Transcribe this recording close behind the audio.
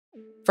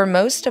For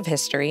most of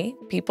history,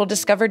 people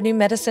discovered new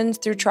medicines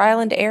through trial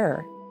and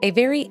error, a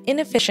very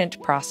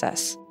inefficient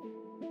process.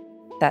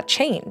 That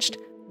changed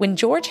when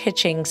George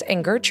Hitchings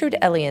and Gertrude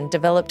Elion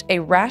developed a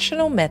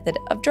rational method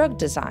of drug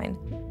design,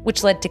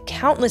 which led to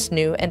countless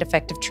new and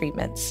effective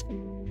treatments.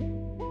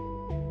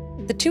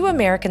 The two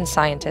American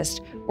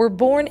scientists were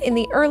born in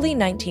the early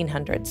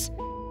 1900s.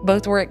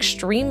 Both were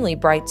extremely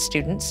bright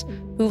students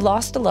who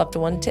lost a loved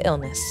one to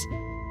illness.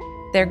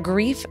 Their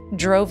grief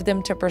drove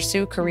them to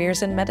pursue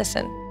careers in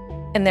medicine,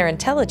 and their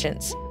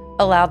intelligence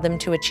allowed them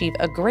to achieve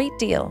a great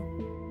deal.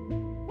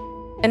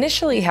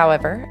 Initially,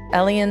 however,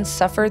 Elion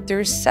suffered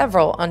through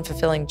several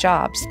unfulfilling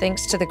jobs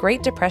thanks to the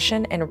Great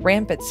Depression and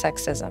rampant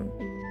sexism.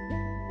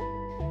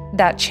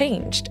 That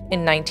changed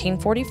in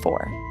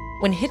 1944,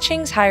 when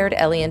Hitchings hired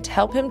Elion to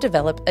help him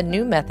develop a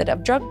new method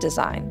of drug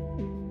design.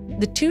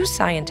 The two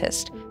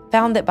scientists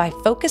found that by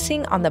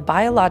focusing on the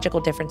biological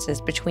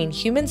differences between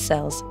human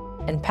cells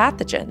and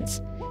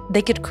pathogens,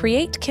 they could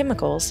create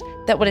chemicals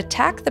that would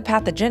attack the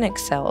pathogenic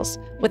cells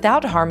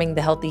without harming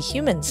the healthy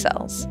human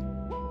cells.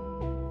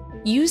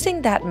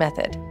 Using that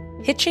method,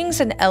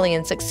 Hitchings and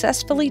Elion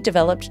successfully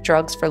developed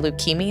drugs for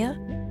leukemia,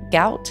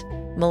 gout,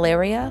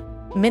 malaria,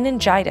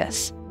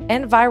 meningitis,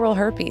 and viral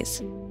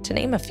herpes, to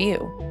name a few.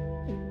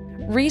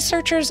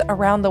 Researchers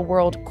around the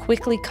world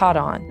quickly caught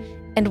on,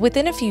 and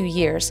within a few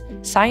years,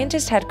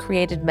 scientists had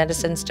created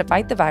medicines to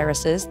fight the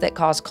viruses that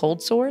cause cold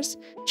sores,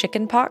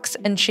 chickenpox,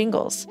 and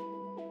shingles.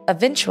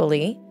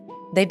 Eventually,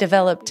 they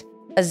developed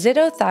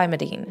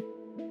azithromycin,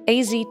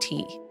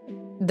 AZT,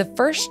 the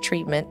first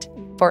treatment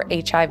for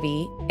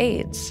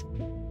HIV/AIDS.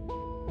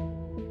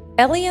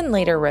 Elion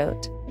later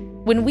wrote,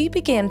 "When we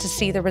began to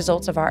see the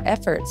results of our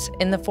efforts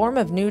in the form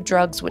of new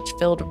drugs which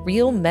filled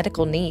real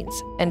medical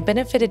needs and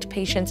benefited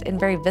patients in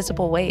very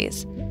visible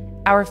ways,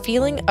 our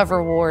feeling of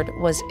reward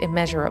was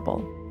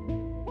immeasurable."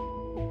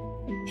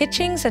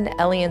 Hitchings and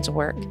Elion's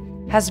work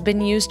has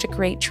been used to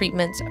create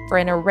treatments for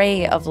an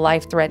array of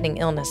life-threatening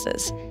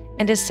illnesses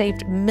and has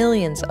saved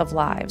millions of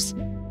lives,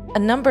 a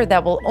number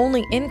that will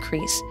only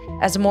increase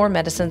as more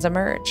medicines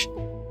emerge.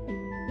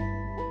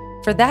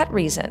 For that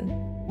reason,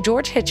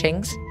 George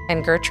Hitchings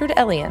and Gertrude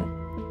Elion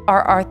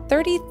are our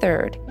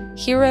 33rd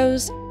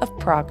Heroes of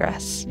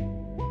Progress.